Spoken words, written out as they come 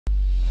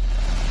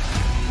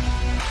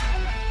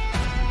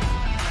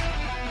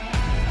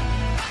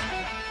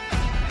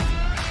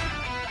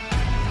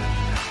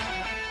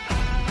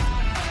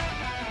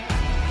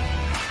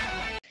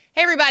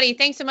Hey, everybody.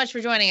 Thanks so much for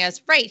joining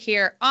us right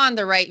here on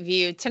The Right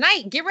View.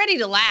 Tonight, get ready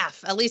to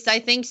laugh. At least I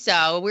think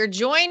so. We're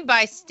joined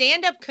by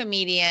stand-up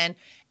comedian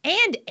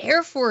and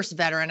Air Force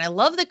veteran. I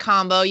love the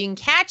combo. You can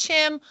catch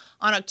him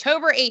on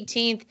October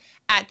 18th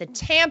at the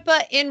Tampa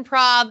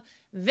Improv.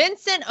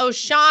 Vincent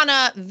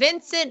Oshana,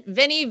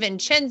 Vinny,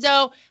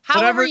 Vincenzo,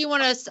 however you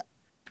want to.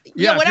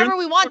 Yeah, whatever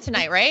we want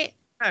tonight, right?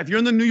 Yeah, if you're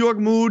in the New York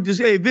mood,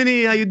 just, hey,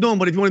 Vinny, how you doing?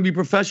 But if you want to be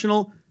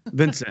professional,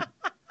 Vincent.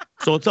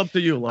 So it's up to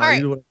you, Lara.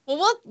 All right.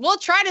 Well, we'll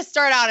try to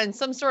start out in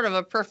some sort of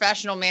a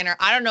professional manner.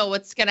 I don't know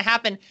what's going to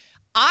happen.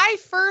 I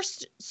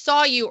first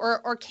saw you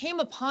or came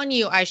upon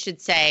you, I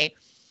should say,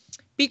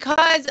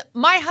 because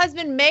my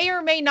husband may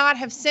or may not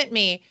have sent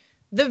me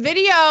the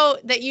video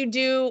that you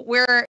do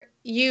where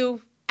you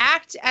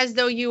act as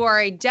though you are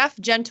a deaf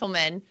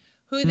gentleman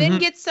who then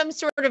gets some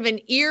sort of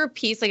an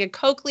earpiece, like a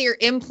cochlear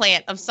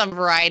implant of some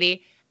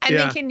variety, and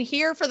then can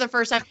hear for the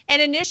first time.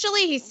 And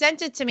initially he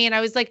sent it to me and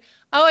I was like,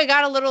 oh, I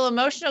got a little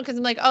emotional because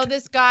I'm like, oh,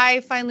 this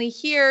guy finally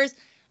hears.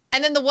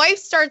 And then the wife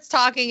starts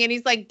talking and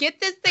he's like, get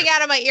this thing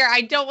out of my ear.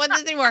 I don't want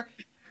this anymore.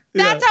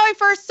 That's how I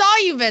first saw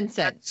you,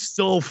 Vincent. That's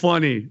so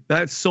funny.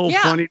 That's so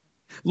funny.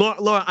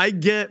 Laura, I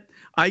get,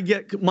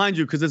 mind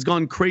you, because it's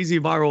gone crazy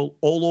viral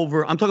all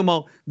over. I'm talking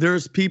about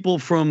there's people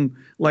from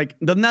like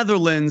the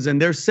Netherlands and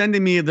they're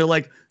sending me, they're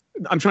like,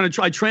 I'm trying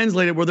to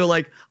translate it where they're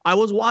like, I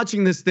was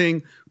watching this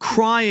thing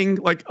crying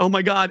like, oh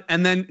my God.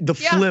 And then the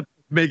flip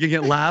making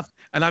it laugh.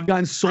 And I've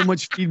gotten so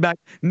much feedback,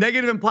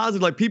 negative and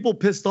positive, like people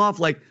pissed off,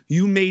 like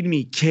you made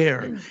me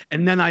care.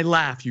 And then I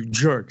laugh, you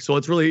jerk. So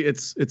it's really,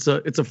 it's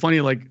a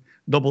funny, like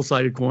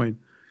double-sided coin.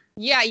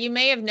 Yeah, you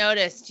may have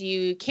noticed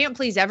you can't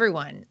please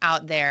everyone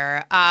out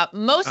there.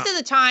 Most of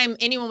the time,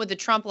 anyone with the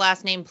Trump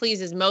last name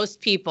pleases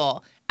most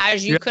people,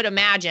 as you could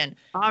imagine.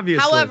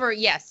 Obviously. However,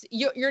 yes,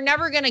 you're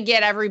never going to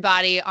get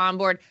everybody on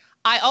board.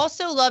 I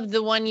also loved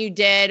the one you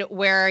did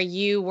where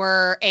you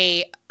were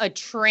a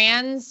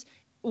trans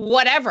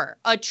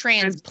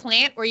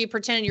transplant, where you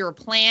pretended you were a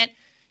plant.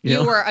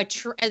 You were a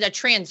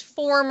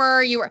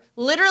transformer. You were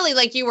literally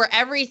like you were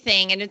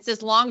everything. And it's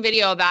this long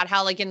video about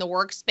how like in the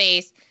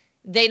workspace,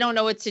 they don't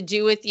know what to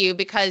do with you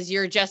because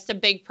you're just a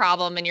big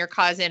problem and you're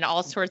causing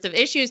all sorts of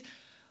issues.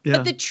 Yeah.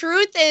 But the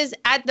truth is,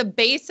 at the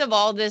base of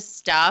all this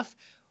stuff,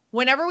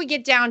 whenever we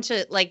get down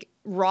to like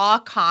raw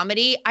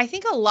comedy, I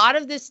think a lot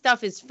of this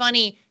stuff is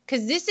funny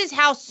because this is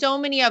how so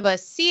many of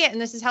us see it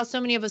and this is how so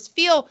many of us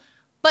feel.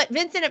 But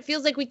Vincent, it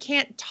feels like we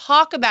can't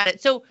talk about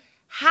it. So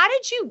how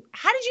did you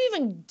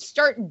even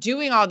start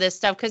doing all this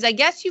stuff? Because I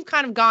guess you've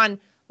kind of gone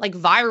like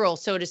viral,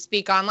 so to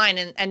speak, online,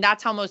 and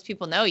that's how most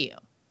people know you.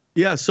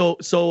 Yeah. So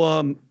as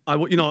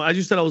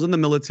you said, I was in the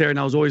military and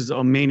I was always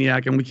a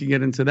maniac, and we can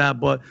get into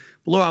that. But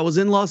Laura, I was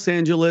in Los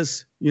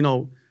Angeles.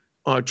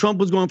 Trump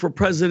was going for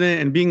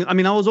president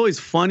and I was always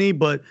funny,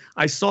 but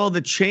I saw the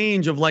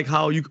change of like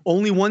how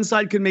only one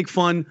side could make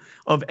fun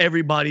of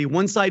everybody,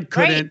 one side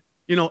couldn't. Right.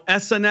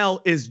 SNL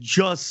is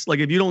just like,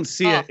 if you don't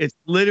see it, it's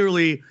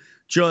literally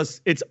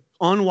just, it's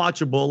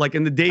unwatchable. Like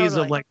in the days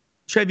of like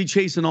Chevy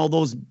Chase and all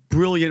those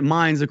brilliant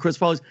minds, the Chris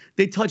Farley's,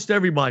 they touched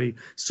everybody.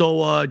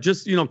 So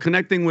just,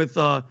 connecting with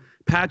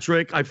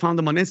Patrick, I found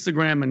him on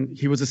Instagram and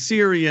he was a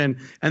Syrian.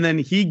 And then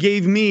he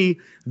gave me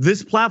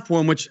this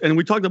platform, and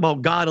we talked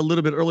about God a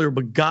little bit earlier,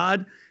 but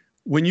God,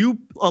 when you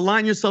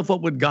align yourself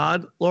up with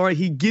God, Laura,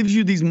 he gives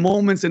you these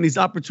moments and these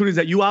opportunities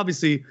that you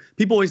obviously,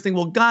 people always think,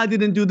 well, God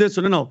didn't do this.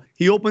 Or no,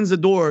 he opens the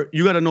door.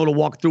 You got to know to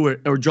walk through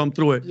it or jump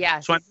through it.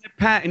 Yes. So I met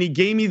Pat and he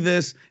gave me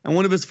this. And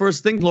one of his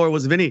first things, Laura,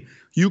 was, Vinny,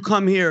 you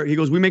come here. He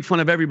goes, we make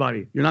fun of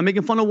everybody. You're not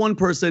making fun of one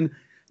person.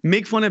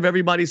 Make fun of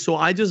everybody. So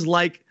I just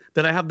like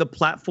that I have the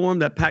platform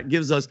that Pat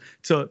gives us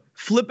to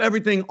flip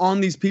everything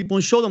on these people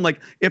and show them, like,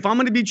 if I'm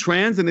going to be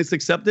trans and it's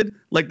accepted,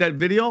 like that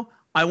video,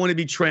 I want to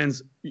be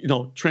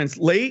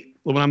translate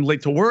when I'm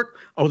late to work.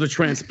 I was a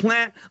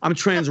transplant. I'm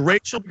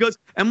transracial because,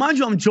 and mind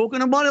you, I'm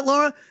joking about it,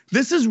 Laura.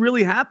 This is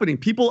really happening.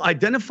 People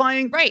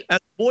identifying as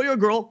boy or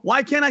girl.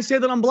 Why can't I say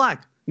that I'm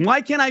black? Why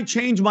can't I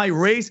change my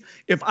race?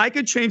 If I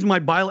could change my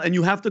bio and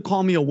you have to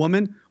call me a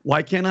woman,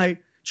 why can't I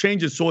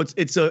change it? So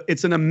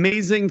it's an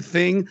amazing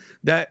thing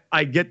that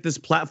I get this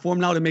platform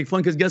now to make fun.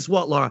 Because guess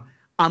what, Laura?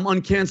 I'm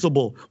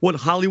uncancelable. What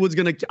Hollywood's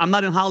I'm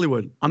not in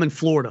Hollywood. I'm in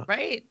Florida.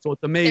 Right. So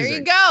it's amazing. There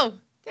you go.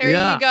 There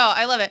you go.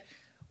 I love it.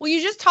 Well, you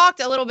just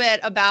talked a little bit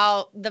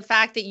about the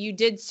fact that you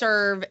did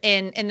serve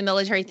in the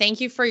military.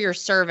 Thank you for your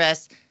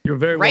service. You're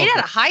very welcome. Right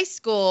out of high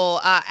school,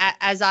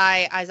 as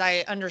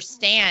I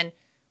understand,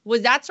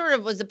 was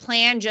the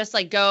plan just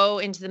like go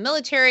into the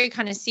military,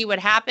 kind of see what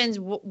happens?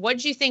 What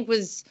did you think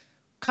was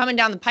coming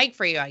down the pike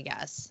for you, I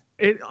guess?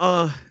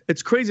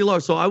 It's crazy, Laura.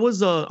 So I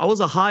was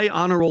a high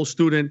honor roll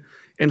student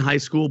in high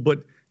school,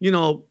 but we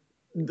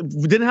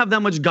didn't have that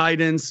much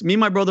guidance. Me,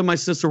 my brother, my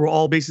sister were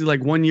all basically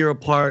like 1 year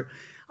apart.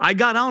 I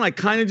got out and I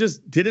kind of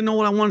just didn't know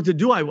what I wanted to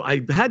do.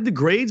 I had the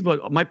grades,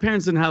 but my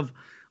parents didn't have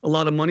a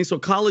lot of money. So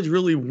college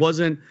really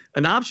wasn't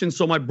an option.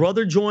 So my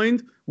brother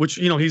joined, which,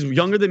 he's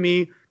younger than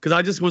me, because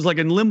I just was like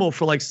in limbo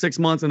for like 6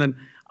 months. And then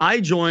I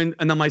joined,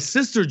 and then my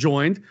sister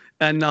joined.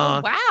 And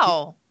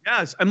wow.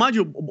 Yes, and mind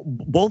you,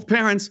 both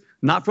parents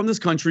not from this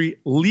country,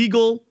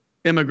 legal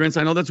immigrants.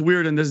 I know that's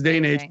weird in this day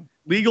and age.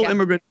 Legal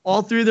immigrant.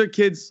 All three of their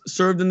kids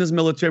served in this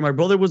military. My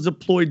brother was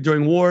deployed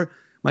during war.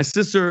 My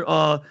sister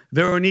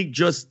Veronique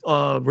just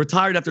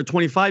retired after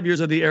 25 years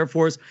of the Air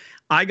Force.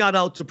 I got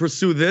out to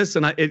pursue this,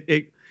 and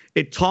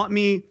it taught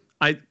me.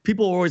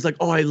 People were always like,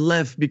 "Oh, I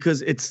left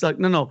because it's like."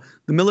 No.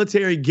 The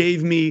military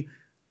gave me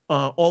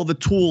all the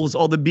tools,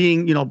 all the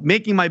being,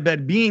 making my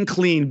bed, being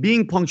clean,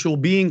 being punctual,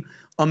 being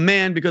a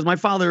man. Because my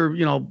father,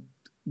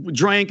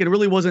 drank and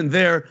really wasn't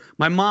there.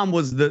 My mom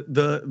was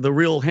the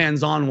real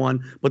hands-on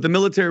one, but the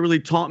military really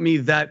taught me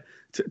that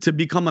to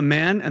become a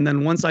man. And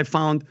then once I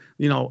found,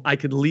 I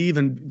could leave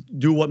and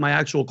do what my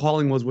actual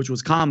calling was, which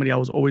was comedy. I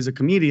was always a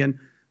comedian.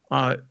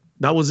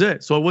 That was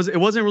it. So it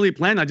wasn't really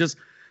planned. I just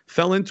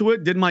fell into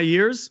it, did my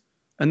years,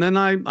 and then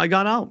I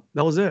got out.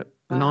 That was it.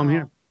 And now I'm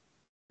here.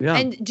 Yeah.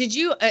 And did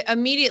you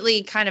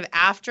immediately kind of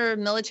after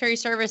military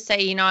service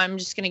say, I'm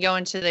just going to go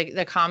into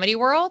the comedy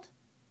world?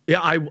 Yeah,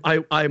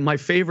 I my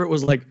favorite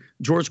was like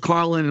George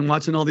Carlin and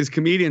watching all these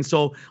comedians.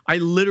 So I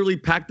literally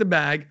packed a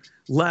bag,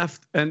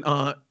 left, and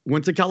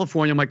went to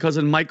California. My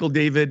cousin Michael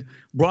David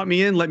brought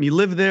me in, let me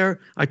live there.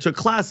 I took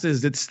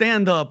classes, did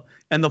stand up,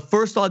 and the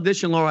first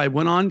audition, Laura, I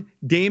went on,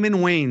 Damon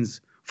Wayans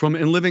from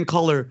In Living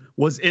Color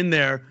was in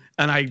there,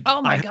 and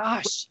oh my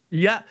gosh.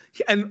 Yeah,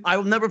 and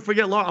I'll never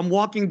forget, Laura. I'm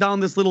walking down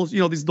this little,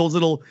 those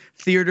little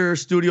theater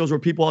studios where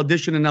people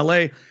audition in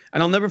LA,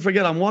 and I'll never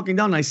forget. I'm walking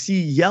down and I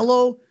see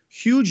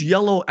huge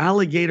yellow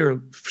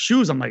alligator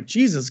shoes. I'm like,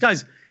 Jesus,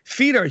 guy's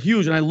feet are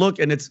huge. And I look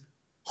and it's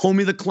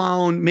Homie the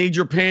Clown,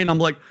 Major Payne. I'm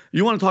like,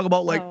 you want to talk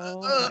about like,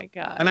 my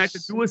gosh. And I had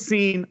to do a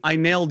scene. I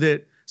nailed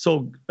it.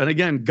 So, and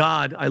again,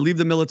 God, I leave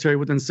the military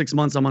within 6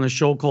 months. I'm on a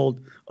show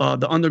called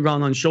The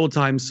Underground on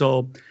Showtime.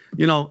 So,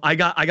 I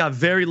got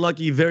very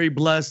lucky, very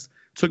blessed,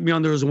 took me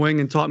under his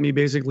wing and taught me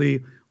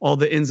basically all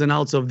the ins and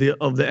outs of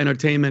the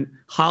entertainment,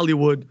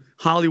 Hollywood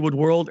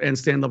world and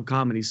stand-up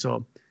comedy.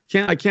 So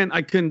I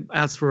couldn't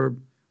ask for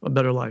a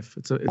better life.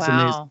 It's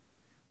amazing.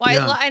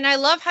 Well, and I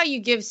love how you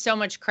give so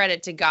much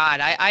credit to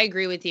God. I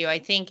agree with you. I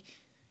think,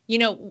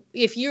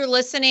 if you're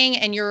listening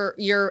and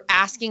you're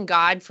asking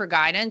God for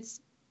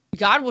guidance,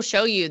 God will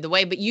show you the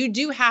way, but you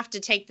do have to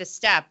take the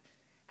step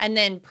and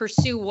then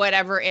pursue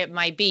whatever it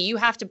might be. You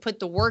have to put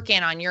the work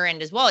in on your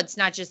end as well. It's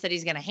not just that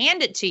he's going to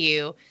hand it to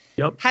you.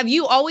 Yep. Have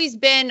you always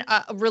been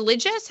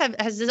religious?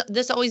 Has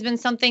this always been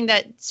something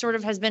that sort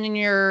of has been in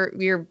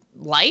your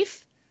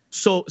life?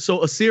 So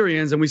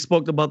Assyrians, and we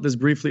spoke about this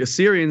briefly,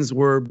 Assyrians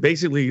were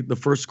basically the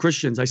first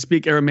Christians. I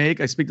speak Aramaic.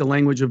 I speak the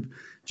language of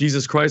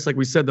Jesus Christ. Like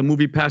we said, the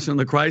movie Passion of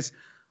the Christ.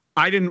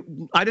 I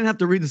didn't have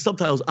to read the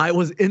subtitles. I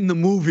was in the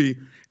movie.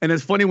 And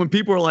it's funny when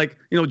people are like,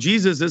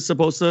 Jesus is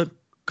supposed to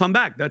come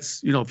back.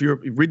 That's, if you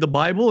read the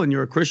Bible and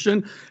you're a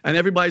Christian, and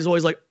everybody's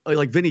always like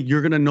Vinny,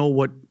 you're going to know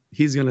what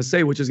he's going to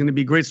say, which is going to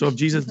be great. So if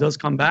Jesus does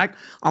come back,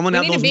 I'm going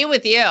to need to be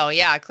with you.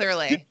 Yeah,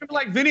 clearly.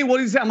 Like, Vinny, what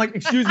did he say? I'm like,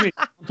 excuse me,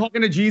 I'm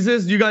talking to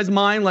Jesus. Do you guys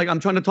mind? Like, I'm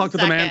trying to talk to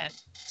the man.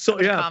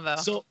 So, yeah. Combo.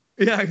 So,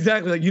 yeah,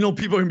 exactly. Like,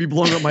 people are going to be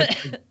blowing up my,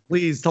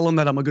 please tell them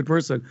that I'm a good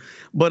person.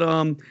 But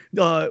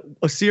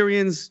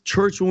Assyrians,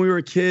 church when we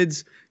were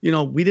kids,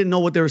 we didn't know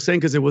what they were saying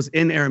because it was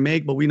in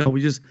Aramaic, but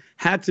we just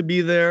had to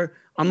be there.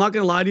 I'm not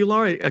going to lie to you,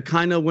 Laura. I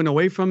kind of went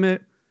away from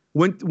it,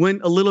 went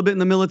a little bit in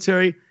the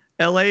military.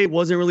 LA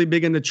wasn't really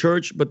big in the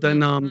church, but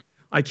then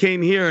I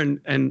came here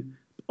and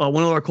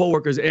one of our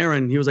coworkers,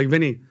 Aaron, he was like,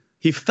 Vinny,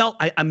 he felt,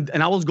 and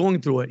I was going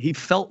through it. He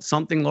felt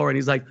something, Laura, and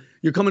he's like,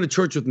 you're coming to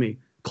church with me.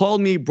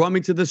 Called me, brought me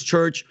to this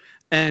church,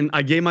 and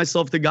I gave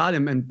myself to God.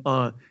 And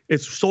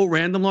it's so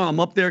random, Laura. I'm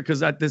up there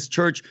because at this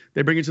church,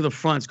 they bring you to the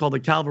front. It's called the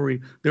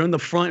Calvary. They're in the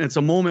front. And it's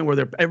a moment where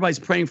everybody's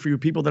praying for you,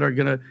 people that are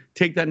going to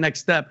take that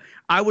next step.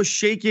 I was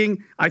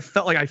shaking. I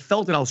felt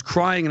it. I was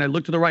crying, and I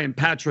looked to the right, and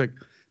Patrick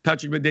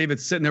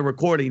McDavid's sitting there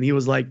recording, and he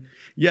was like,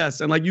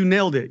 yes. And like, you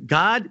nailed it.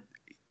 God,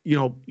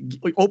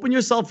 open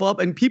yourself up.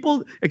 And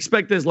people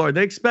expect this, Laura.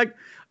 They expect,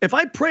 if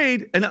I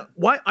prayed and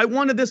why I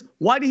wanted this,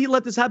 why did he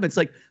let this happen? It's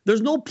like, there's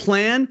no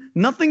plan.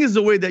 Nothing is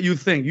the way that you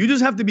think. You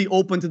just have to be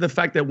open to the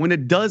fact that when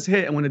it does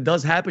hit and when it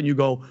does happen, you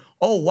go,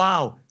 oh,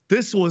 wow,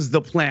 this was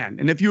the plan.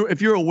 And if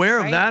you're aware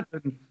of that,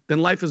 then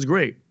life is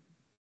great.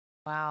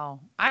 Wow.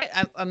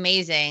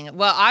 Amazing.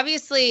 Well,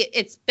 obviously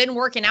it's been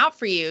working out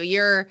for you.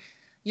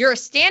 You're a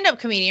stand-up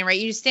comedian, right?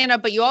 You stand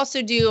up, but you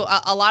also do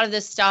a lot of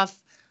this stuff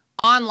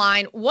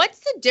online. What's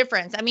the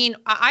difference? I mean,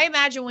 I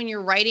imagine when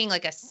you're writing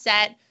like a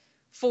set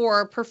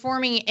for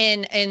performing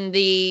in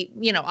the,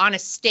 on a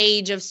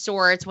stage of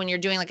sorts, when you're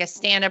doing like a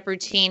stand-up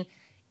routine,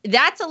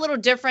 that's a little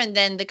different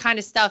than the kind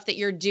of stuff that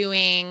you're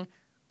doing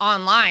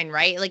online,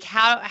 right? Like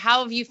how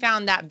have you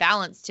found that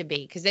balance to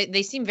be? Because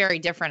they seem very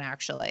different,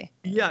 actually.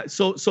 Yeah.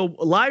 So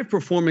live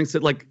performance,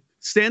 like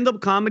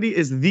stand-up comedy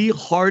is the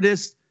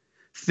hardest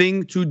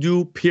thing to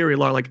do, period,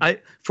 Laura.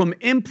 Like from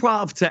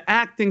improv to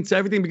acting to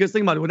everything, because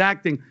think about it, with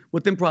acting,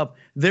 with improv,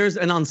 there's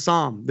an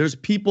ensemble. There's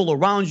people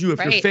around you. If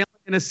you're failing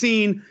in a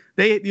scene,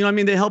 they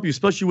help you,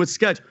 especially with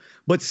sketch.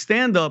 But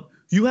stand up,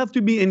 you have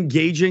to be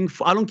engaging.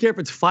 I don't care if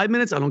it's 5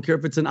 minutes. I don't care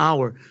if it's an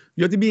hour.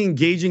 You have to be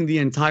engaging the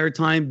entire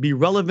time, be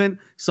relevant.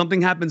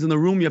 Something happens in the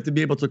room, you have to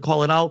be able to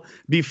call it out,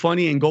 be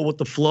funny, and go with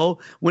the flow.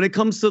 When it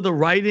comes to the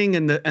writing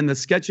and the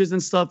sketches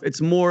and stuff,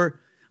 it's more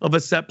of a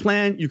set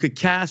plan. You could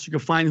cast, you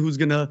could find who's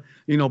gonna,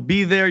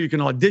 be there. You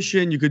can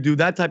audition, you could do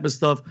that type of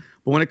stuff.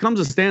 But when it comes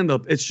to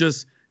stand-up, it's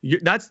just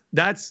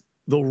that's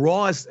the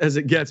rawest as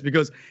it gets,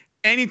 because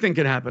anything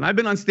can happen. I've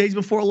been on stage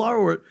before,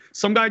 Lara, where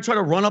some guy tried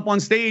to run up on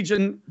stage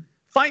and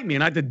fight me,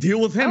 and I had to deal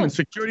with him and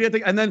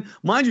security. And then,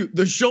 mind you,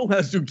 the show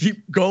has to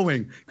keep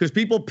going because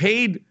people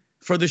paid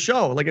for the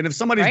show. Like, and if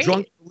somebody's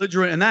drunk,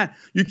 belligerent, and that,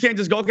 you can't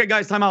just go, okay,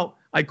 guys, time out,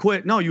 I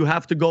quit. No, you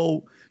have to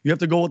go. You have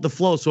to go with the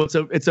flow. So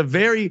it's a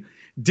very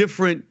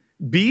different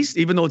beast,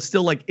 even though it's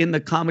still like in the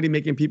comedy,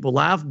 making people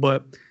laugh.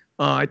 But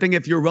I think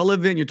if you're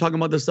relevant, you're talking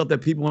about the stuff that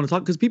people want to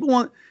talk, because people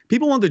want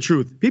the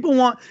truth. People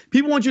want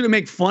you to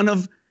make fun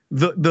of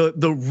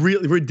the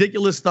real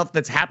ridiculous stuff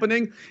that's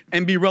happening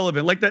and be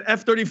relevant. Like that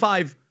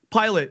F-35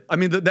 pilot, I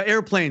mean the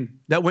airplane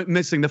that went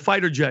missing, the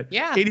fighter jet,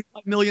 $85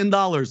 million.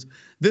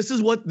 This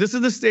is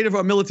the state of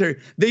our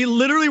military. They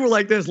literally were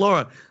like this,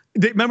 Laura.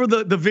 Remember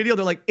the video?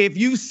 They're like, if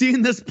you've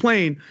seen this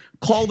plane,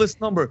 call this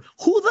number.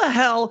 Who the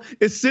hell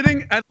is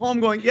sitting at home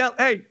going, yeah,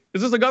 hey,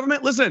 is this the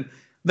government? Listen,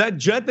 that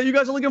jet that you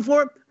guys are looking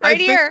for? Right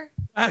here.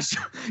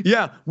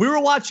 Yeah, we were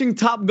watching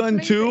Top Gun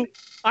 2.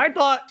 I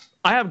thought,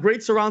 I have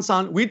great surround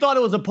sound. We thought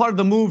it was a part of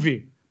the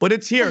movie, but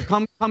it's here.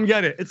 Come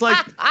get it. It's like,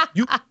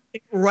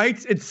 it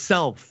writes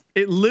itself.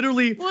 It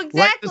literally. Well,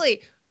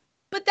 exactly.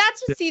 But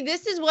that's what, see,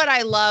 this is what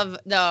I love,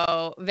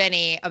 though,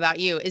 Vinny, about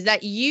you, is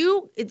that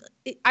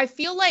I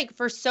feel like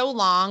for so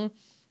long,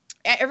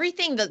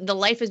 everything, the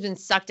life has been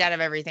sucked out of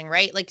everything,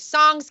 right? Like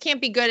songs can't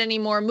be good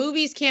anymore.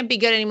 Movies can't be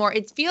good anymore.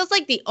 It feels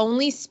like the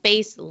only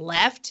space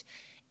left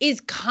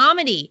is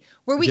comedy,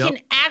 where we can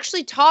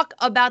actually talk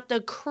about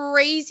the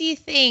crazy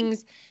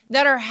things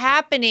that are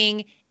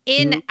happening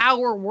in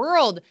our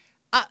world.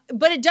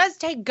 But it does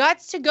take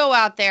guts to go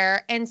out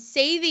there and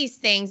say these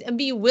things and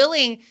be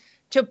willing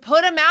to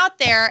put them out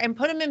there and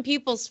put them in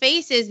people's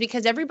faces,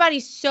 because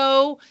everybody's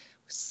so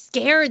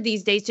scared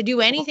these days to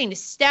do anything, to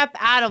step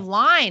out of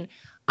line. Yep.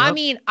 I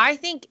mean, I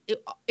think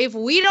if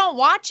we don't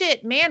watch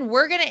it, man,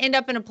 we're going to end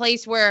up in a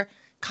place where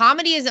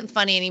comedy isn't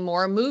funny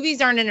anymore. Movies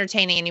aren't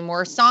entertaining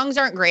anymore. Songs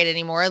aren't great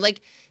anymore.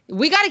 Like,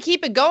 we got to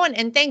keep it going.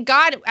 And thank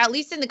God, at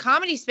least in the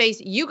comedy space,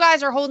 you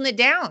guys are holding it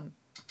down.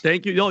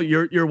 Thank you. Yo,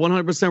 you're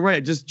 100%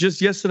 right.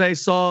 Just yesterday, I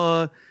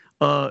saw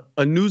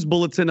a news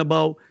bulletin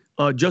about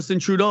Justin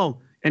Trudeau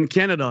in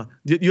Canada.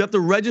 You have to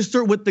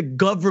register with the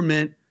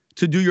government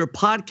to do your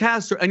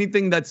podcast or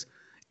anything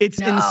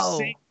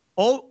insane.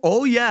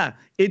 Oh yeah.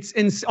 It's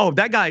insane. Oh,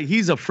 that guy,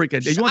 he's a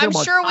freaking. I'm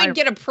sure we'd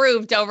get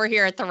approved over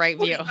here at the Right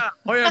View.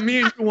 Oh yeah, me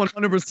and you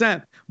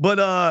 100%.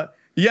 But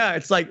yeah,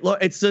 it's like, look,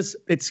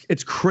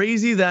 it's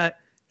crazy that,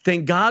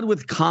 thank God,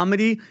 with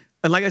comedy.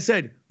 And like I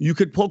said, you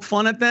could poke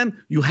fun at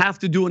them. You have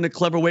to do it in a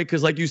clever way,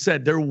 because like you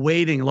said, they're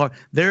waiting, Laura.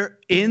 They're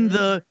in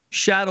the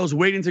shadows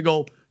waiting to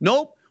go,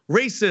 nope,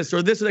 racist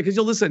or this or that. Because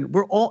listen,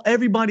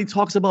 everybody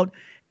talks about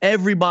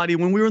everybody.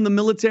 When we were in the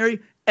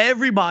military,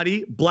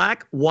 everybody,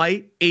 black,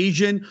 white,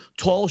 Asian,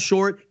 tall,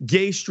 short,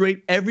 gay,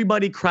 straight,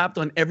 everybody crapped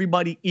on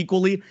everybody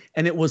equally,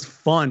 and it was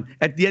fun.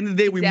 At the end of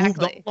the day, we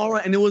moved on,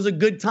 Laura, and it was a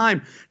good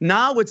time.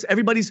 Now it's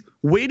everybody's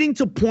waiting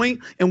to point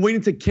and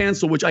waiting to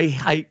cancel, which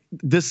I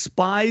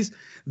despise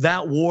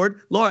that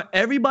word. Laura,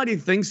 everybody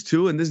thinks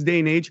too in this day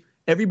and age,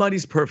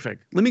 everybody's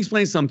perfect. Let me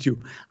explain something to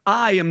you.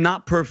 I am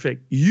not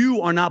perfect.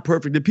 You are not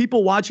perfect. The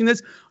people watching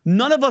this,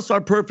 none of us are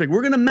perfect.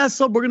 We're going to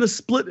mess up. We're going to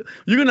split.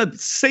 You're going to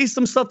say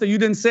some stuff that you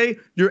didn't say.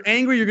 You're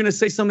angry. You're going to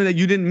say something that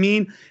you didn't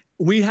mean.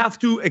 We have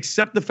to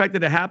accept the fact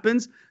that it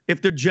happens.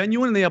 If they're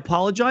genuine and they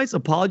apologize,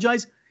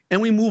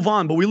 and we move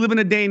on. But we live in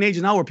a day and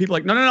age now where people are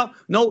like,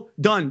 no,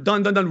 done,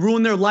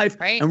 ruin their life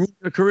and ruin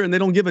their career, and they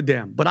don't give a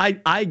damn. But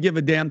I give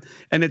a damn,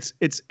 and it's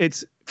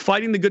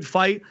fighting the good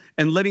fight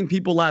and letting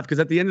people laugh, because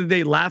at the end of the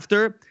day,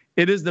 laughter,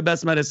 it is the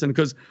best medicine.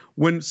 Because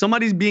when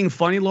somebody's being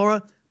funny,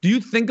 Laura, do you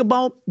think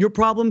about your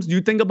problems? Do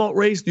you think about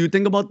race? Do you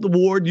think about the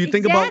war? Do you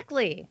think about?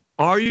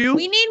 Are you?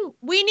 We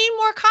need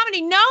more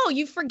comedy. No,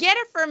 you forget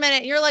it for a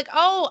minute. You're like,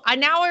 oh,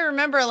 now I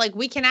remember. Like,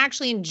 we can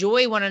actually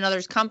enjoy one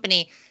another's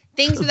company.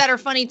 Things that are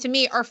funny to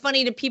me are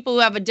funny to people who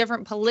have a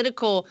different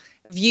political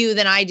view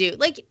than I do.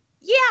 Like,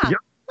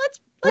 let's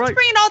bring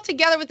it all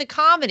together with the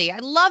comedy. I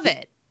love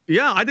it.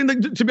 Yeah, I think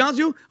that, to be honest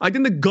with you, I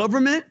think the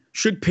government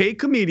should pay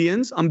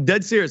comedians. I'm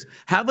dead serious.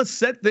 Have a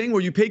set thing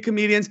where you pay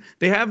comedians.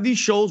 They have these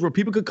shows where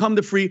people could come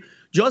to free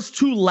just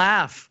to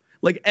laugh.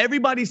 Like,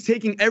 everybody's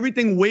taking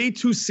everything way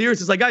too serious.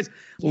 It's like, guys,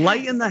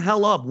 lighten the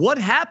hell up. What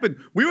happened?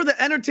 We were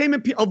the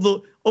entertainment of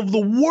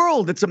the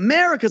world. It's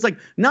America. It's like,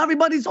 now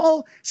everybody's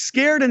all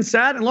scared and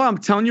sad. And Laura, I'm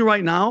telling you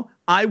right now,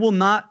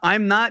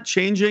 I'm not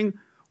changing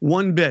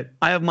one bit.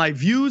 I have my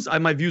views. I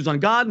have my views on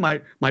God,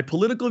 my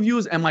political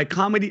views, and my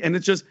comedy. And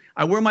it's just,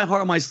 I wear my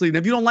heart on my sleeve. And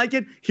if you don't like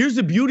it, here's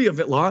the beauty of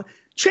it, Laura.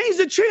 Change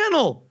the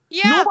channel.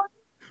 Yeah.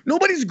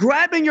 Nobody's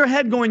grabbing your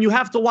head going, you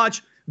have to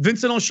watch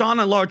Vincent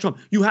Oshana and Lara Trump.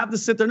 You have to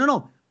sit there.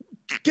 No.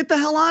 get the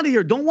hell out of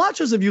here. Don't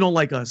watch us if you don't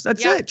like us.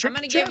 That's it. I'm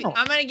gonna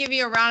give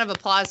you a round of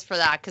applause for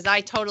that because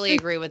I totally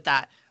agree with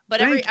that.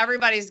 But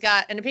everybody's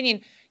got an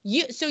opinion.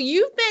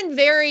 You've been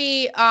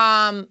very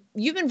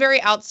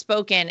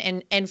outspoken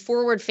and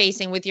forward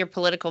facing with your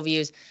political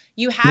views.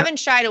 You haven't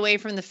shied away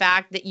from the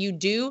fact that you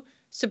do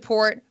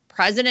support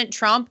President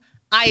Trump.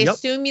 I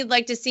assume you'd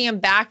like to see him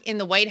back in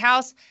the White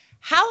House.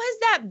 How has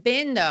that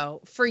been,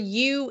 though, for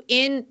you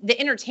in the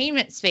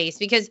entertainment space?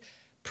 Because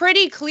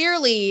pretty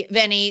clearly,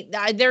 Vinny,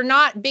 they're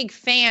not big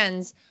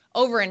fans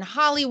over in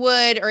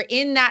Hollywood or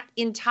in that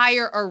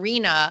entire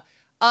arena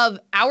of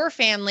our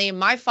family,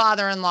 my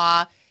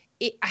father-in-law.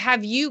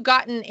 Have you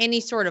gotten any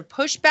sort of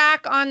pushback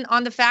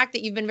on the fact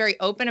that you've been very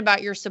open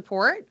about your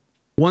support?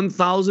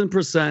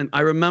 1,000%.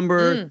 I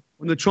remember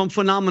when the Trump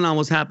phenomenon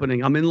was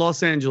happening. I'm in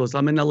Los Angeles.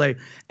 I'm in LA.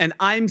 And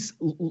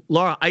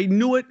Lara, I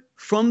knew it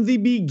from the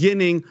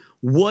beginning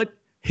what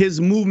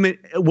his movement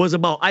was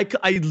about. I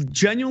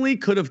genuinely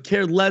could have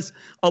cared less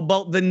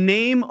about the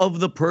name of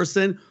the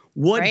person,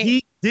 what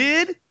he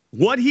did,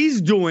 what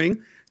he's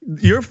doing.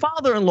 Your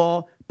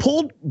father-in-law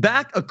pulled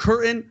back a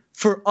curtain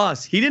for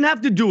us. He didn't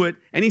have to do it,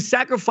 and he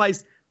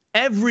sacrificed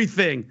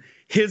everything.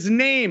 His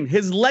name,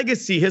 his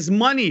legacy, his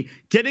money,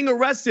 getting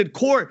arrested,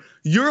 court,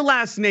 your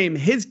last name,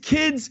 his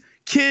kids'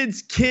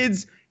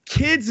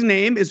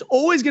 name is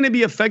always going to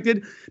be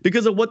affected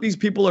because of what these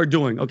people are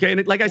doing, okay?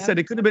 And like I said,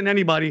 it could have been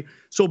anybody.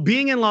 So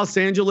being in Los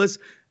Angeles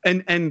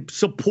and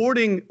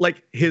supporting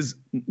like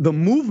the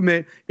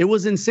movement, it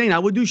was insane. I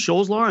would do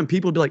shows, Laura, and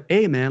people would be like,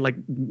 hey, man, like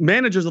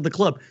managers of the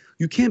club,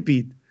 you can't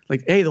be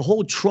like, hey, the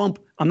whole Trump,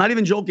 I'm not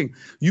even joking.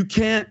 You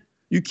can't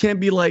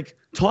be like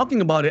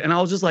talking about it. And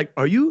I was just like,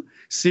 are you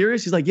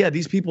serious? He's like, yeah,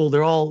 these people,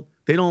 they're all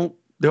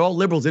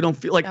liberals. They don't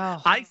feel like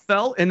I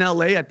felt in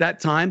LA at that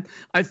time.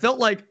 I felt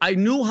like I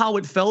knew how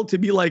it felt to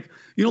be like,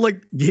 you know,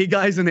 like gay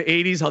guys in the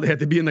 80s, how they had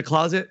to be in the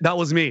closet. That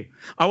was me.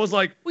 I was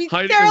like,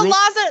 there are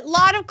a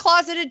lot of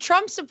closeted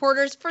Trump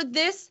supporters for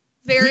this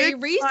very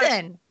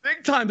reason.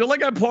 Big time. They're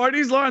like at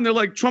parties, Laura, and they're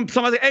like, Trump.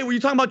 Somebody's like, hey, were you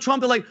talking about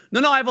Trump? They're like,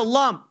 no, I have a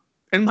lump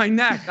in my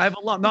neck. I have a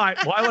lump. No,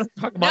 why would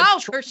I talk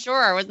about Trump? For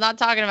sure. I was not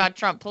talking about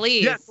Trump,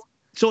 please. Yes.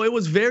 So it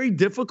was very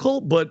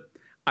difficult, but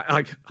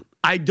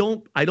I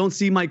don't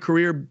see my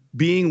career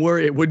being where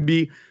it would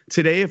be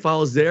today if I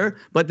was there.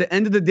 But at the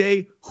end of the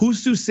day,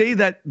 who's to say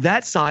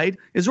that side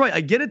is right?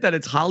 I get it that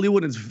it's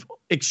Hollywood, it's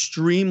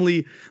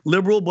extremely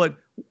liberal, but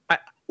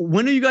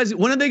when are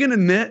they going to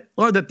admit,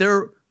 Laura, that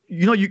they're,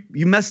 you know,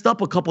 you messed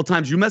up a couple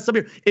times. You messed up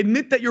here.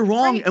 Admit that you're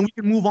wrong, and we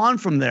can move on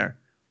from there.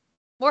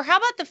 Or how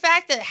about the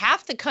fact that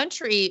half the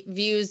country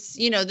views,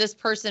 you know, this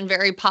person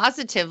very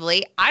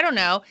positively? I don't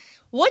know.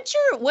 What's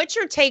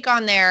your take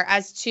on there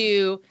as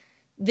to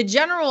the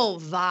general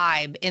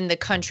vibe in the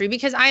country?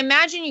 Because I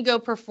imagine you go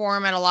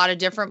perform at a lot of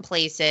different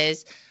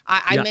places.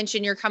 I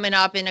mentioned you're coming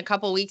up in a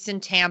couple weeks in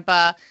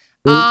Tampa.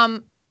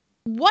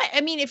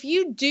 If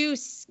you do,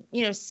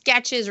 you know,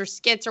 sketches or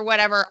skits or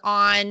whatever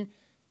on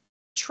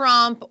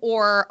Trump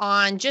or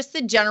on just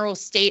the general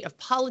state of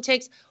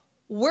politics,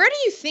 where do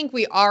you think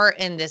we are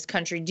in this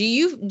country? Do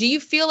you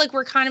feel like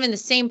we're kind of in the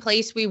same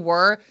place we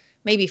were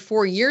maybe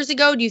 4 years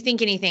ago? Do you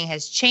think anything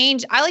has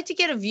changed? I like to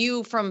get a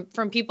view from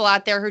people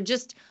out there who are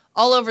just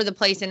all over the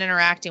place and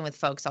interacting with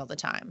folks all the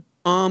time.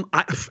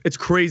 It's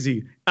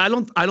crazy. I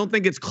don't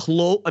think it's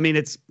close. I mean,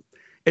 it's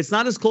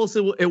not as close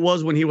as it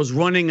was when he was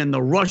running, and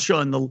the Russia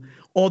and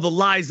all the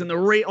lies and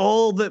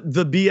all the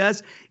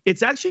BS.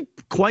 It's actually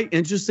quite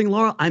interesting,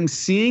 Laura. I'm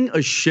seeing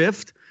a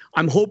shift.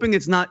 I'm hoping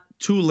it's not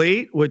too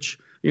late, which,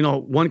 you know,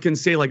 one can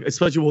say, like,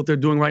 especially what they're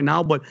doing right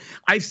now. But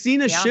I've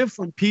seen a shift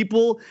from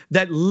people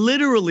that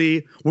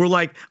literally were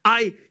like,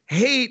 I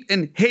hate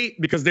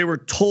because they were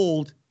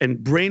told and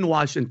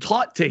brainwashed and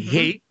taught to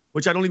hate,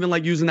 which I don't even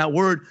like using that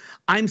word.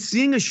 I'm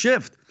seeing a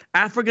shift.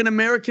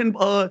 African-American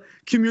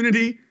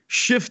community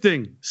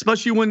shifting,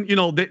 especially when, you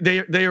know,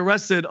 they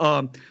arrested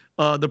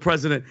the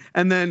president.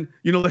 And then,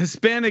 you know, the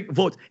Hispanic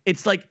votes.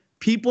 It's like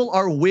people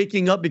are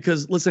waking up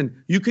because,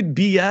 listen, you could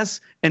BS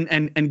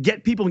and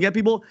get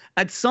people.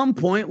 At some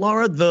point,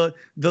 Laura,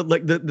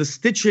 the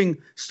stitching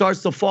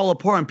starts to fall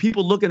apart, and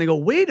people look and they go,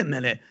 wait a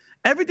minute.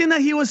 Everything that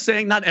he was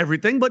saying, not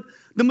everything, but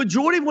the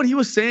majority of what he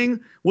was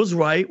saying was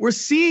right. We're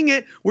seeing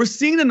it. We're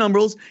seeing the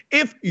numbers.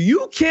 If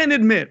you can't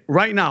admit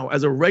right now,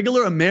 as a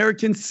regular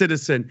American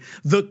citizen,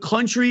 the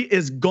country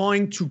is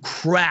going to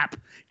crap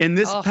in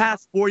this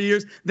past 4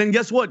 years, then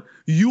guess what?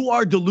 You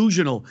are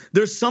delusional.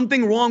 There's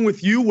something wrong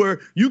with you where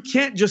you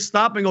can't just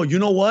stop and go, you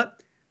know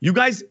what? You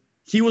guys,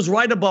 he was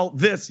right about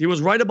this. He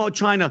was right about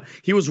China.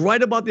 He was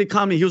right about the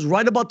economy. He was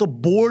right about the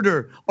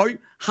border.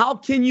 How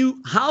can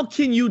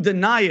you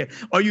deny it?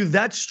 Are you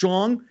that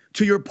strong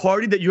to your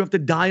party that you have to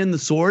die on the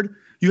sword?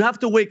 You have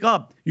to wake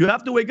up. You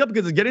have to wake up,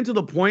 because it's getting to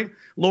the point,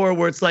 Laura,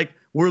 where it's like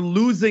we're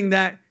losing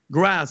that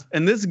grasp.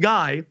 And this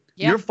guy,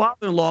 your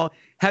father-in-law,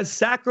 has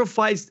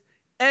sacrificed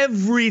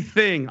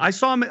everything. I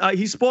saw him.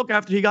 He spoke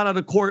after he got out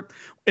of court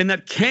in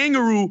that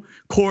kangaroo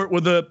court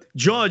with the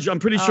judge. I'm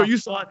pretty sure you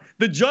saw it.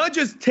 The judge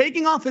is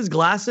taking off his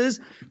glasses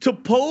to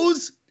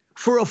pose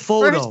for a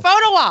photo. For his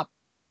photo op.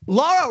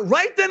 Lara,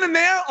 right then and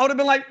there, I would have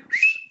been like,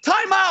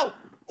 time out.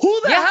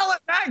 Who the hell is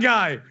that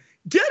guy?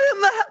 Get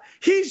him the hell.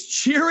 He's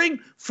cheering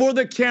for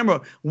the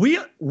camera.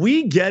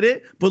 We get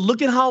it, but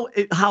look at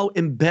how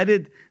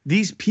embedded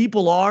these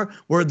people are,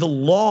 where the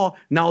law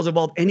now is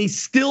involved, and he's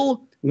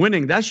still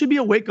winning. That should be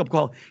a wake-up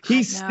call.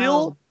 He's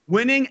still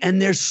winning,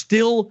 and they're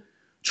still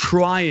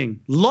trying.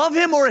 Love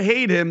him or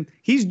hate him,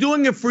 he's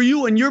doing it for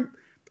you, and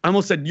I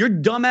almost said, your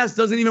dumbass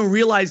doesn't even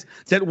realize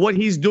that what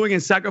he's doing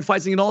and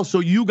sacrificing it all. So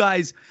you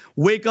guys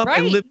wake up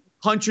and live in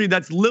a country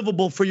that's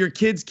livable for your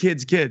kids.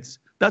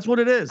 That's what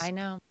it is. I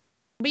know.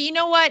 But you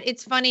know what?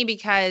 It's funny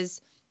because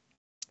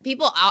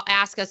people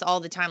ask us all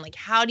the time, like,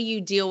 how do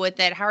you deal with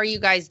it? How are you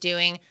guys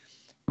doing?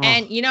 Oh.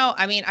 And, you know,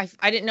 I mean,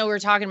 I didn't know we were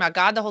talking about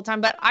God the whole time,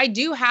 but I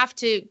do have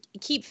to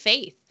keep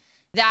faith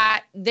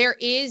that there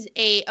is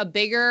a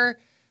bigger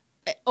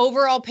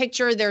overall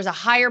picture. There's a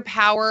higher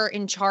power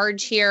in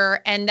charge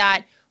here, and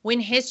that when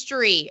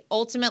history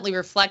ultimately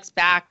reflects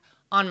back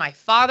on my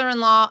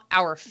father-in-law,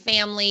 our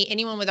family,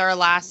 anyone with our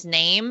last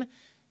name,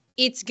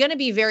 it's going to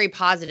be very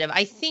positive.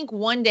 I think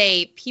one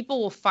day people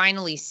will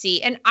finally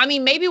see, and I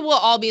mean, maybe we'll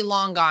all be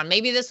long gone.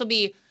 Maybe this will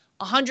be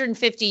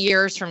 150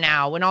 years from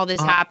now when all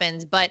this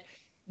happens, but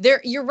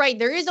you're right.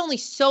 There is only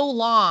so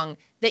long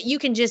that you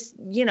can just,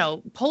 you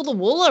know, pull the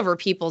wool over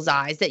people's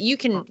eyes, that you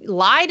can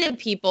lie to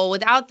people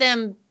without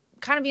them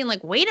kind of being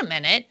like, wait a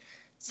minute,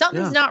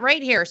 something's not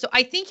right here. So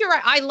I think you're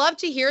right. I love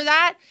to hear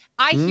that.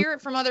 I hear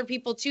it from other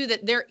people too,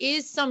 that there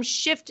is some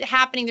shift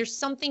happening. There's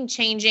something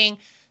changing.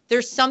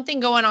 There's something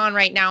going on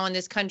right now in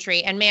this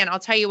country. And man, I'll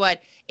tell you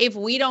what, if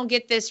we don't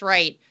get this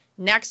right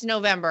next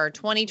November,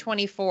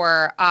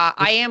 2024,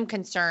 I am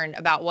concerned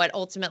about what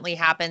ultimately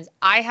happens.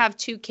 I have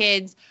 2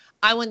 kids.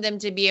 I want them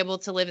to be able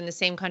to live in the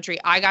same country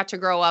I got to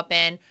grow up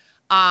in.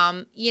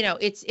 You know,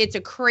 it's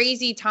a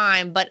crazy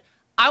time, but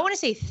I want to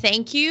say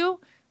thank you,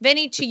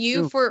 Vinny, to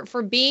you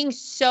for being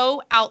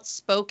so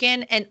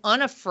outspoken and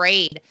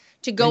unafraid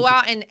to go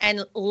out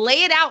and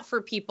lay it out for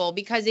people,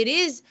 because it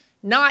is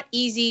not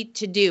easy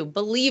to do.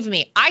 Believe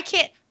me, I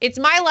can't, it's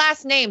my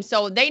last name,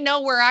 so they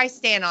know where I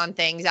stand on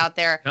things out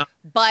there,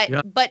 but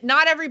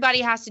not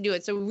everybody has to do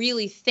it. So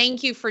really,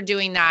 thank you for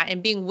doing that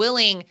and being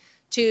willing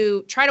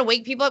to try to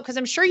wake people up, because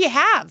I'm sure you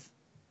have.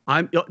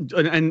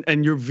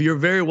 And you're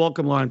very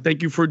welcome, Lauren.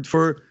 Thank you for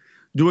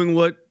doing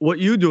what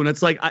you do. And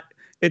it's like,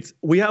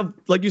 we have,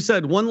 like you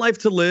said, one life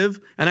to live.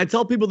 And I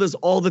tell people this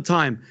all the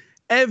time.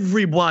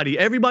 Everybody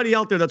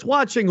out there that's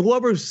watching,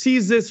 whoever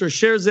sees this or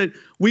shares it,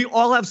 we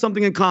all have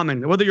something in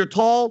common. Whether you're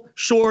tall,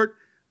 short,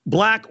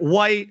 black,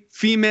 white,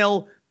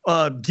 female,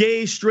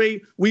 gay,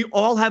 straight, we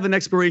all have an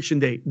expiration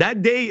date.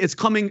 That day is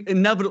coming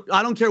inevitable.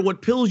 I don't care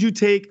what pills you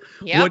take,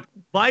 what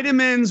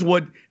vitamins,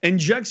 what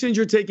injections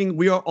you're taking,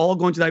 we are all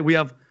going to die. We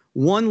have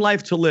one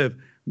life to live.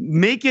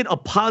 Make it a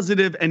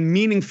positive and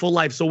meaningful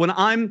life. So when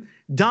I'm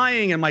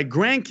dying and my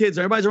grandkids,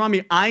 everybody's around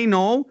me, I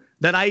know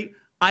that I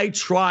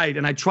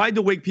tried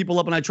to wake people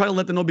up, and I try to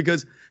let them know,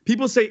 because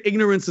people say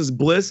ignorance is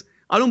bliss.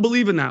 I don't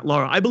believe in that,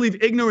 Lara. I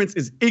believe ignorance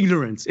is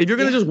ignorance. If you're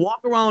going to just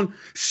walk around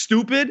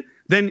stupid,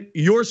 then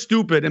you're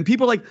stupid. And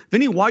people are like,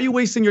 Vinny, why are you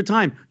wasting your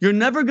time? You're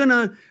never going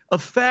to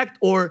affect,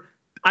 or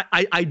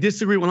I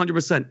disagree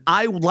 100%.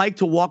 I would like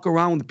to walk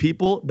around with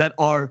people that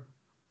are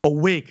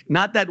awake,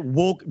 not that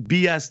woke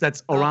BS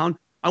that's around.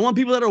 I want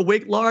people that are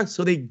awake, Lara,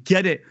 so they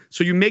get it.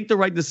 So you make the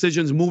right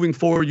decisions moving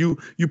forward. You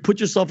put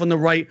yourself in the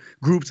right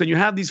groups, and you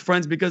have these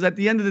friends, because at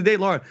the end of the day,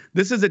 Lara,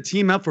 this is a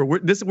team effort.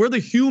 We're the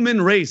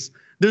human race.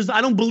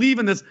 I don't believe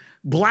in this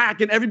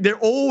black and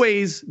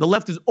the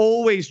left is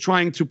always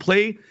trying to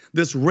play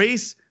this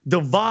race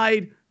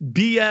divide,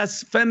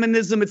 BS,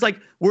 feminism. It's like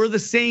we're the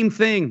same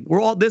thing.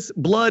 We're all this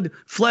blood,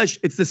 flesh.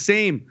 It's the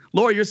same.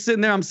 Laura, you're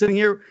sitting there. I'm sitting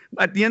here.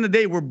 At the end of the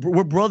day,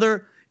 we're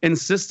brother and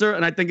sister,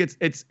 and I think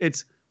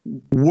it's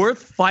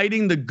worth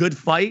fighting the good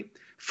fight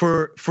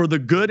for the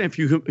good and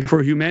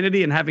for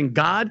humanity and having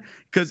God,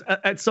 because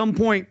at some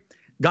point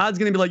God's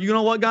gonna be like, you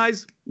know what,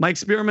 guys, my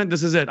experiment,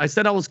 this is it. I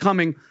said I was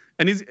coming,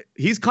 and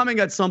he's coming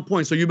at some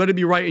point. So you better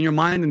be right in your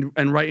mind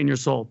and right in your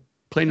soul.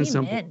 Plain and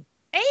simple.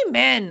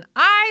 Amen.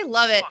 I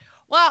love it.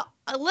 Well,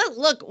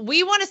 look,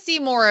 we want to see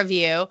more of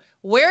you.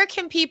 Where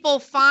can people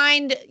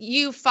find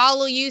you,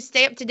 follow you,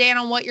 stay up to date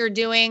on what you're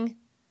doing?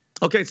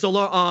 Okay, so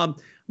Laura,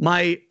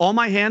 all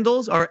my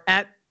handles are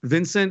at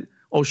Vincent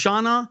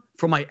Oshana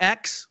for my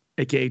X,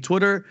 aka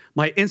Twitter.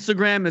 My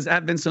Instagram is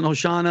at Vincent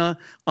Oshana.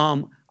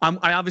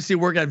 I obviously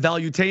work at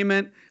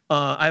Valuetainment.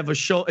 I have a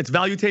show. It's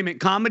Valuetainment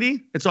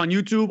Comedy. It's on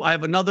YouTube. I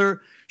have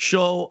another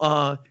show.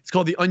 It's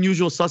called The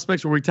Unusual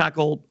Suspects, where we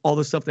tackle all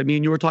the stuff that me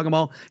and you were talking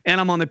about. And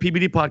I'm on the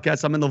PBD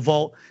podcast. I'm in the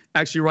vault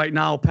actually right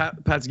now.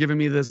 Pat's giving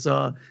me this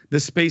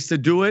space to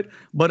do it.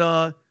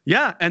 But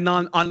yeah, and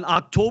on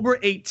October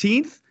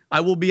 18th,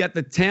 I will be at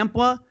the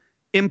Tampa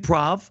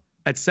Improv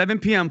at 7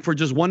 p.m. for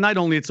just one night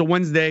only. It's a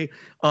Wednesday.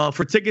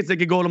 For tickets, they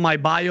could go to my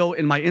bio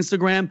in my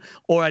Instagram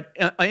or at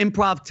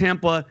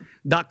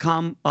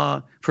improvtampa.com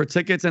for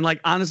tickets. And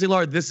like, honestly,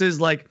 Laura, this is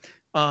like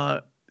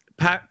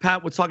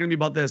Pat was talking to me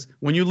about this.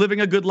 When you're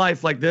living a good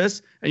life like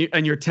this,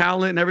 and your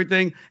talent and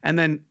everything, and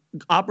then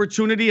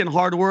opportunity and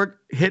hard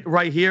work hit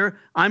right here,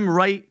 I'm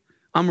right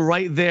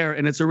there,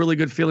 and it's a really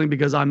good feeling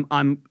because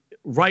I'm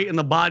right in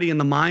the body and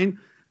the mind,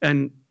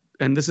 and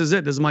this is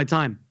it. This is my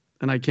time,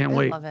 and I can't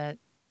wait. I love it.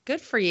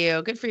 Good for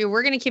you. Good for you.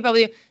 We're going to keep up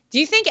with you. Do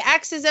you think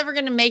X is ever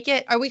going to make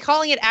it? Are we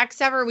calling it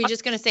X ever? Or are we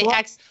just going to say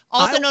X,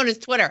 also known as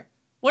Twitter?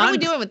 What are we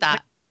doing with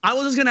that? I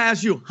was just going to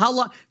ask you, how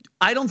long?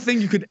 I don't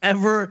think you could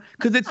ever,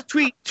 because it's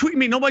tweet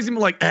me. Nobody's going to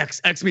be like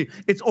X me.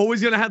 It's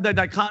always going to have that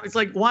dichotomy. It's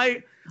like,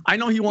 why? I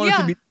know he wanted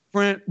to be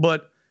different,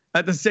 but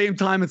at the same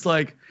time, it's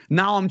like,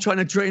 now I'm trying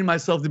to train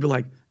myself to be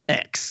like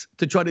X,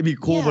 to try to be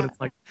cool, but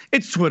it's like,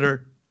 it's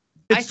Twitter.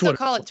 I still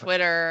call it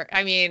Twitter.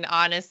 I mean,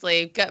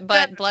 honestly,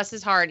 but bless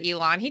his heart,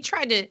 Elon. He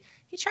tried to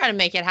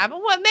make it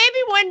happen. Well, maybe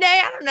one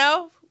day. I don't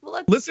know.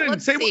 Let's see.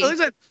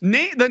 Listen.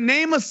 The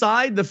name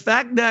aside, the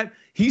fact that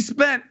he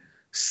spent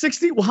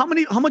 60. Well, how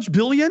much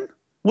billion?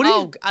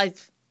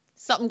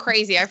 Something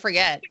crazy. I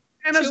forget.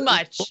 Too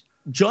much.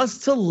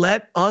 Just to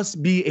let us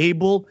be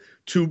able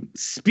to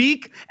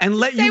speak and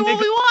let say you what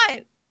we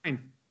want.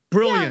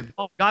 Brilliant. Yeah.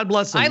 Oh, God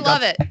bless him. I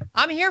love it.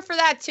 I'm here for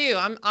that too.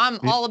 I'm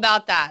all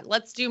about that.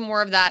 Let's do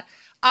more of that.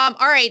 All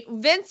right,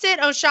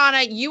 Vincent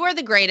Oshana, you are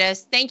the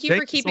greatest. Thank you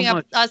for keeping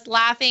us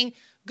laughing.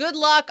 Good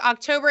luck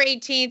October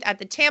 18th at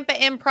the Tampa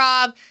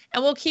Improv,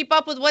 and we'll keep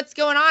up with what's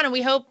going on. And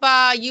we hope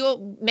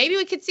maybe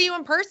we could see you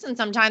in person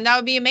sometime. That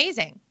would be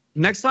amazing.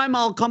 Next time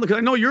I'll come because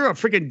I know you're a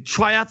freaking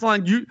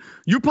triathlon.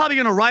 You're probably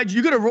gonna ride.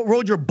 You're gonna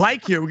rode your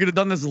bike here. We're gonna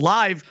done this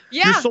live.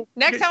 Yeah.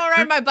 Next time I'll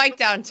ride my bike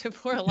down to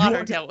Fort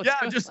Lauderdale.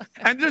 Yeah, just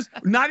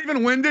not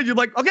even winded. You're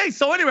like, okay.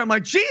 So anyway, I'm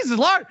like, Jesus,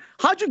 Lara,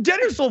 how'd you get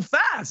here so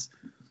fast?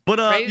 But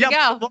ready to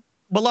go.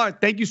 But Lara,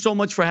 thank you so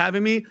much for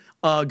having me.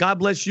 God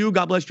bless you.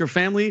 God bless your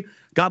family.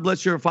 God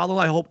bless your father.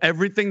 I hope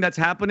everything that's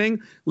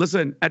happening.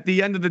 Listen, at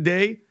the end of the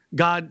day,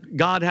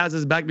 God has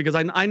his back because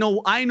I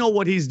know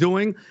what he's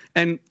doing.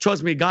 And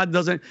trust me, God,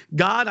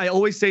 I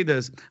always say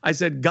this. I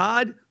said,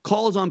 God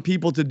calls on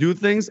people to do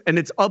things and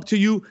it's up to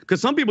you. Because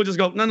some people just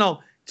go,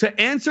 no.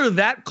 To answer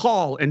that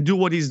call and do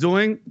what he's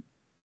doing,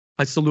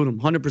 I salute him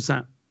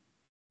 100%.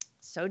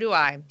 So do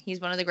I. He's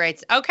one of the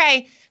greats.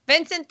 Okay,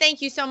 Vincent,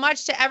 thank you so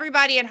much. To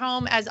everybody at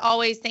home, as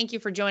always, thank you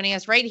for joining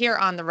us right here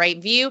on The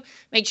Right View.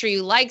 Make sure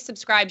you like,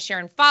 subscribe, share,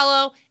 and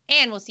follow.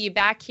 And we'll see you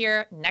back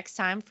here next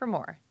time for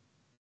more.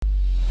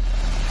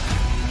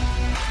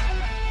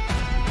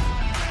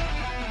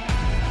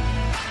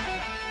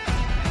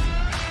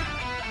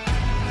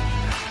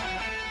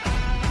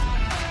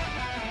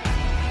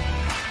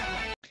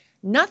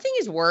 Nothing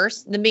is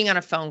worse than being on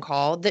a phone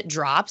call that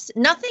drops.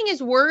 Nothing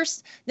is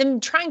worse than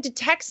trying to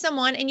text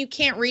someone and you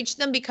can't reach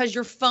them because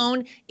your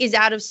phone is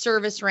out of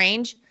service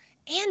range.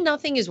 And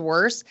nothing is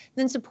worse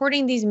than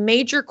supporting these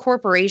major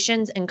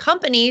corporations and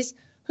companies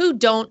who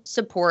don't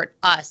support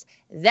us.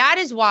 That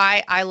is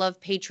why I love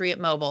Patriot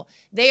Mobile.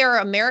 They are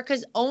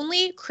America's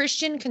only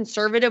Christian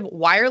conservative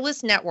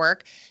wireless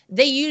network.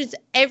 They use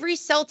every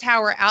cell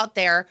tower out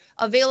there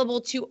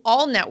available to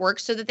all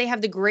networks so that they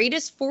have the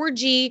greatest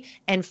 4G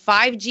and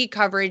 5G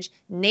coverage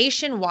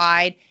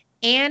nationwide,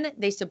 and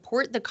they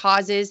support the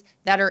causes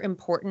that are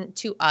important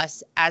to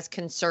us as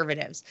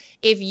conservatives.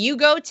 If you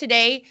go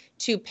today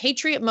to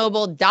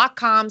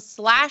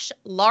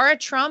patriotmobile.com/Lara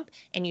Trump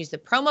and use the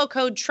promo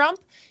code Trump,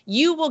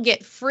 you will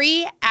get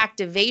free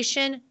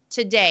activation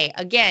today.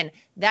 Again,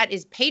 that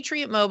is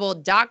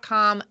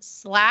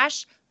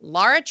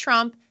patriotmobile.com/Lara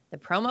Trump. The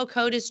promo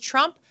code is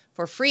Trump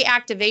for free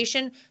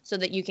activation so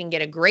that you can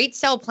get a great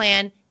cell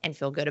plan and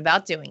feel good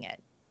about doing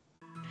it.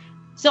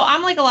 So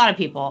I'm like a lot of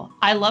people.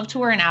 I love to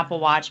wear an Apple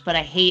Watch, but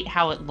I hate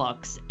how it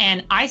looks.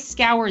 And I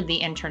scoured the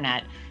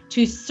internet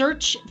to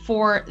search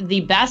for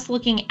the best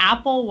looking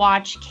Apple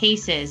Watch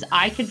cases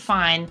I could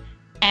find,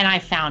 and I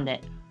found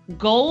it.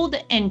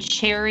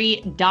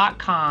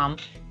 goldandcherry.com.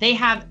 They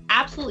have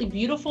absolutely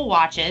beautiful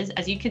watches,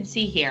 as you can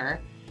see here.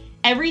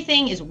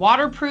 Everything is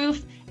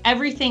waterproof.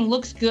 Everything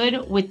looks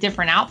good with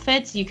different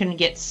outfits. You can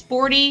get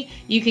sporty,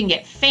 you can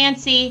get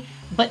fancy,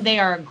 but they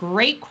are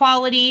great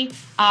quality,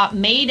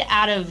 made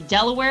out of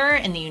Delaware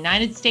in the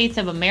United States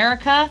of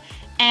America.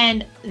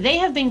 And they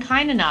have been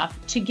kind enough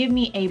to give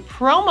me a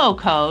promo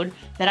code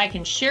that I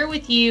can share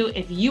with you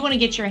if you want to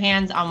get your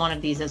hands on one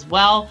of these as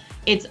well.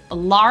 It's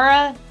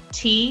Lara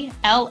T,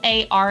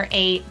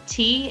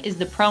 L-A-R-A-T is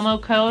the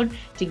promo code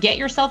to get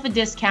yourself a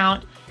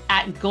discount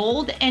at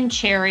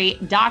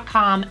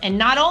goldandcherry.com. And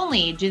not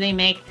only do they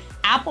make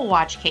Apple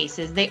Watch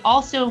cases, they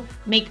also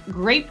make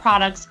great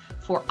products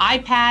for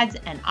iPads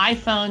and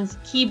iPhones,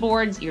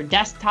 keyboards, your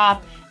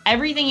desktop,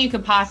 everything you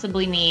could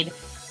possibly need.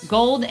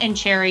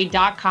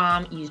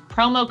 Goldandcherry.com. Use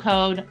promo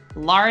code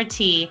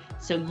LARAT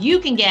so you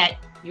can get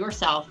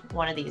yourself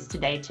one of these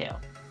today too.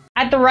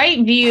 At The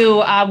Right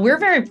View, we're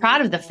very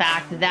proud of the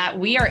fact that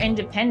we are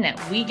independent.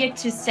 We get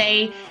to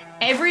say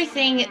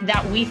everything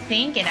that we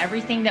think and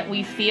everything that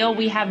we feel.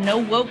 We have no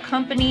woke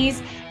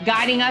companies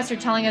guiding us or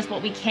telling us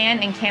what we can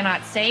and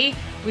cannot say.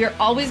 We are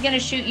always going to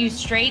shoot you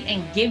straight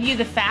and give you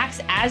the facts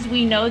as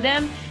we know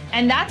them.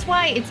 And that's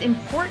why it's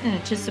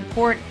important to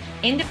support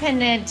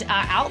independent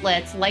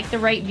outlets like The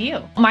Right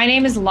View. My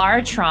name is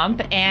Lara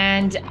Trump,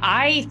 and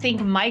I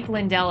think Mike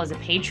Lindell is a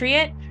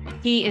patriot.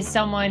 He is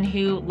someone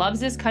who loves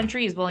this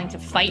country, is willing to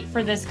fight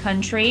for this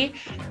country.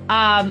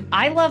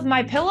 I love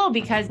MyPillow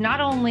because not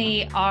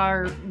only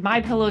are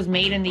MyPillows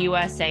made in the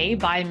USA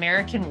by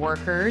American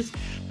workers,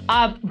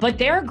 but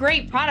they're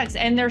great products,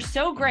 and they're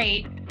so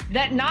great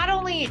that not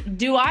only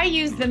do I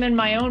use them in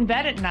my own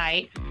bed at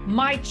night,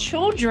 my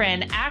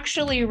children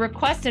actually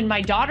requested. My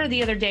daughter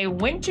the other day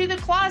went to the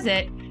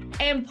closet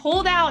and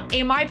pulled out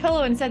a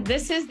MyPillow and said,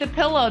 "This is the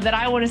pillow that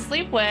I want to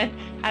sleep with."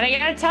 And I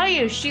gotta tell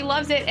you, she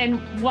loves it and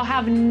will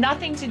have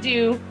nothing to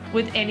do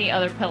with any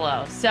other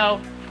pillow. So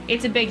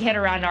it's a big hit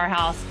around our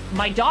house.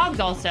 My dogs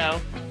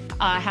also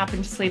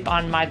happen to sleep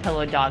on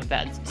MyPillow dog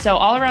beds. So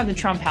all around the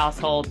Trump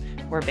household,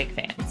 we're big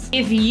fans.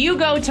 If you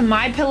go to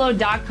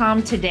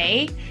mypillow.com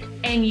today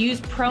and use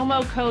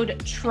promo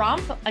code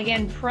Trump,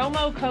 again,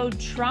 promo code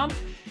Trump,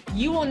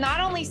 you will not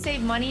only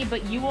save money,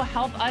 but you will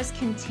help us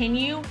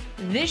continue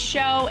this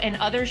show and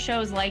other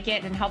shows like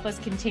it and help us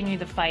continue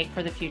the fight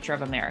for the future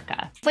of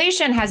America.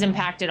 Inflation has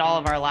impacted all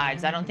of our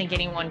lives. I don't think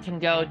anyone can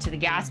go to the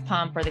gas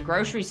pump or the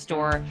grocery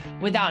store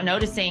without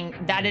noticing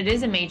that it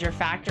is a major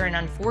factor. And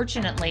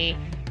unfortunately,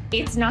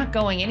 it's not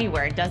going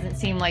anywhere. It doesn't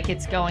seem like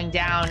it's going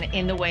down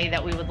in the way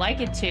that we would like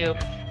it to.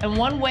 And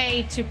one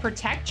way to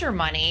protect your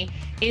money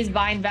is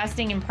by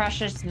investing in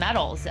precious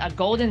metals,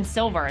 gold and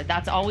silver.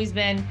 That's always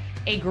been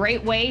a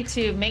great way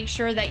to make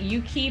sure that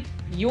you keep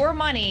your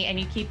money and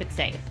you keep it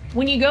safe.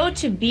 When you go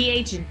to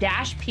bh-pm.com,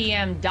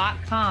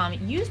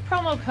 use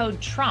promo code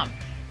Trump.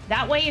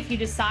 That way, if you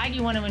decide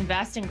you want to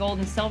invest in gold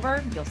and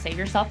silver, you'll save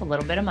yourself a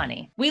little bit of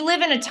money. We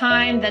live in a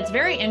time that's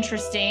very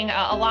interesting.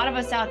 A lot of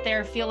us out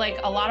there feel like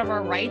a lot of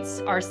our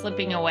rights are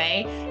slipping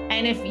away.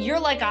 And if you're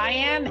like I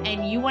am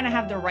and you want to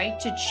have the right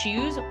to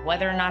choose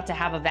whether or not to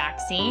have a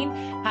vaccine,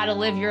 how to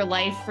live your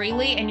life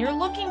freely, and you're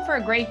looking for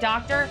a great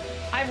doctor,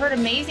 I've heard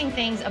amazing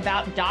things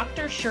about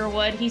Dr.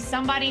 Sherwood. He's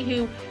somebody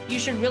who you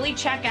should really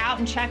check out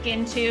and check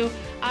into,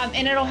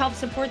 and it'll help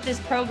support this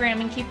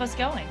program and keep us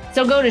going.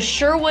 So go to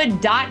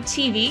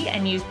sherwood.tv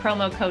and use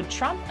promo code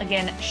Trump.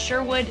 Again,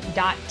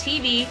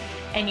 sherwood.tv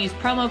and use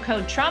promo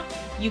code Trump.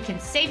 You can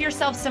save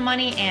yourself some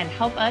money and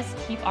help us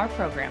keep our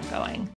program going.